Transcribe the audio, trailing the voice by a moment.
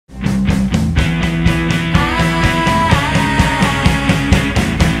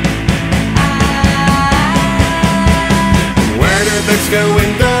go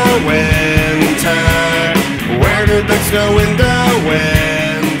in the winter? Where do ducks go in the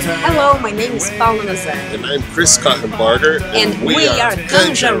winter? Hello, my name is Paulo Nazar. And I'm Chris Cottenbarger. And we are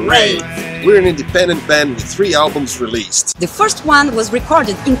Canja Rave. We're an independent band with 3 albums released. The first one was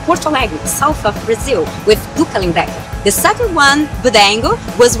recorded in Porto Alegre, south of Brazil, with Ducalenbeck. The second one, Budango,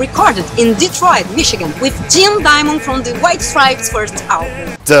 was recorded in Detroit, Michigan, with Jim Diamond from the White Stripes' first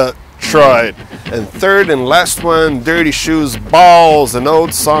album. Detroit. And third and last one, Dirty Shoes, Balls and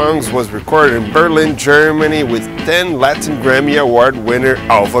Old Songs, was recorded in Berlin, Germany with 10 Latin Grammy Award winner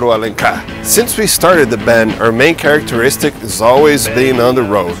Álvaro Alencar. Since we started the band, our main characteristic has always been on the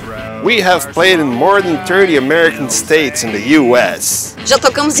road. We have played in more than 30 American states in the US. Já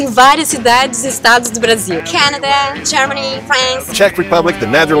tocamos em várias cidades e estados do Brasil. Canada, Germany, France, Czech Republic, the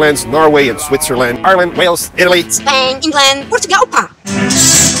Netherlands, Norway and Switzerland, Ireland, Wales, Italy, Spain, England, Portugal, pá!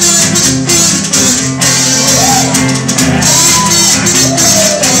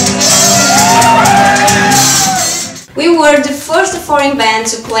 We were the first foreign band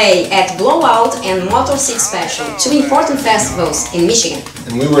to play at Blowout and Motor City Special, 2 important festivals in Michigan.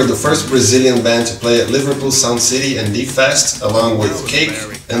 and we were the first Brazilian band to play at Liverpool Sound City and D-Fest, along with Cake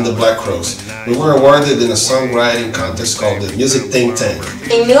and the Black Crows. We were awarded in a songwriting contest called the Music Think Tank.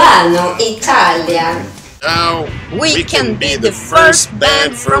 In Milano, Italia. Now, We can be the first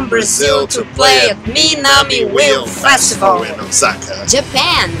band from Brazil to play at Minami Wheel Festival in Osaka.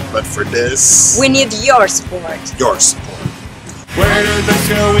 Japan. But for this, We need your support. your support. Where do ducks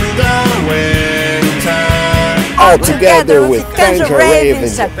go in the winter? All together with Canja Rave in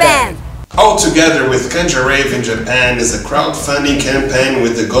Japan. Japan. All Together with Canja Rave in Japan is a crowdfunding campaign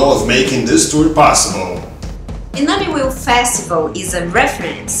with the goal of making this tour possible. Minami Wheel Festival is a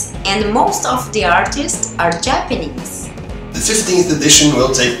reference, and most of the artists are Japanese. The 15th edition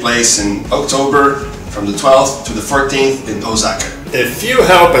will take place in October from the 12th to the 14th in Osaka. If you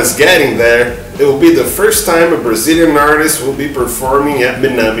help us getting there, it will be the first time a Brazilian artist will be performing at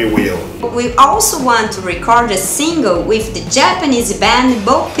Minami Wheel. We also want to record a single with the Japanese band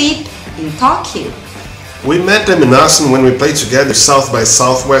Bo-Peep in Tokyo. We met them in Austin when we played together South by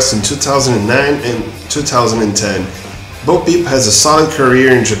Southwest in 2009 and 2010. Bo-Peep has a solid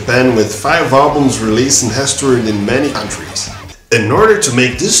career in Japan with 5 albums released and has toured in many countries. In order to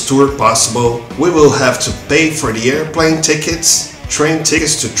make this tour possible, we will have to pay for the airplane tickets, train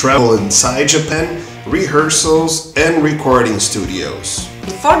tickets to travel inside Japan, rehearsals and recording studios.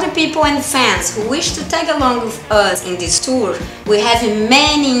 For the people and fans who wish to tag along with us in this tour, we have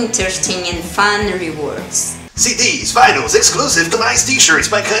many interesting and fun rewards. CDs, vinyls, exclusive nice t-shirts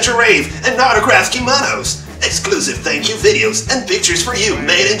by Canja Rave, and autographed kimonos. Exclusive thank you videos and pictures for you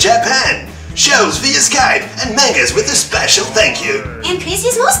made in Japan. Shows via Skype and mangas with a special thank you. And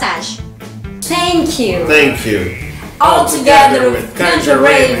Chris's mustache. Thank you. Thank you. All together with Canja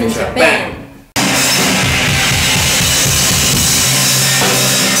Rave in Japan.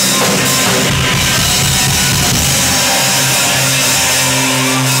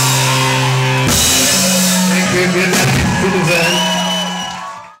 Good,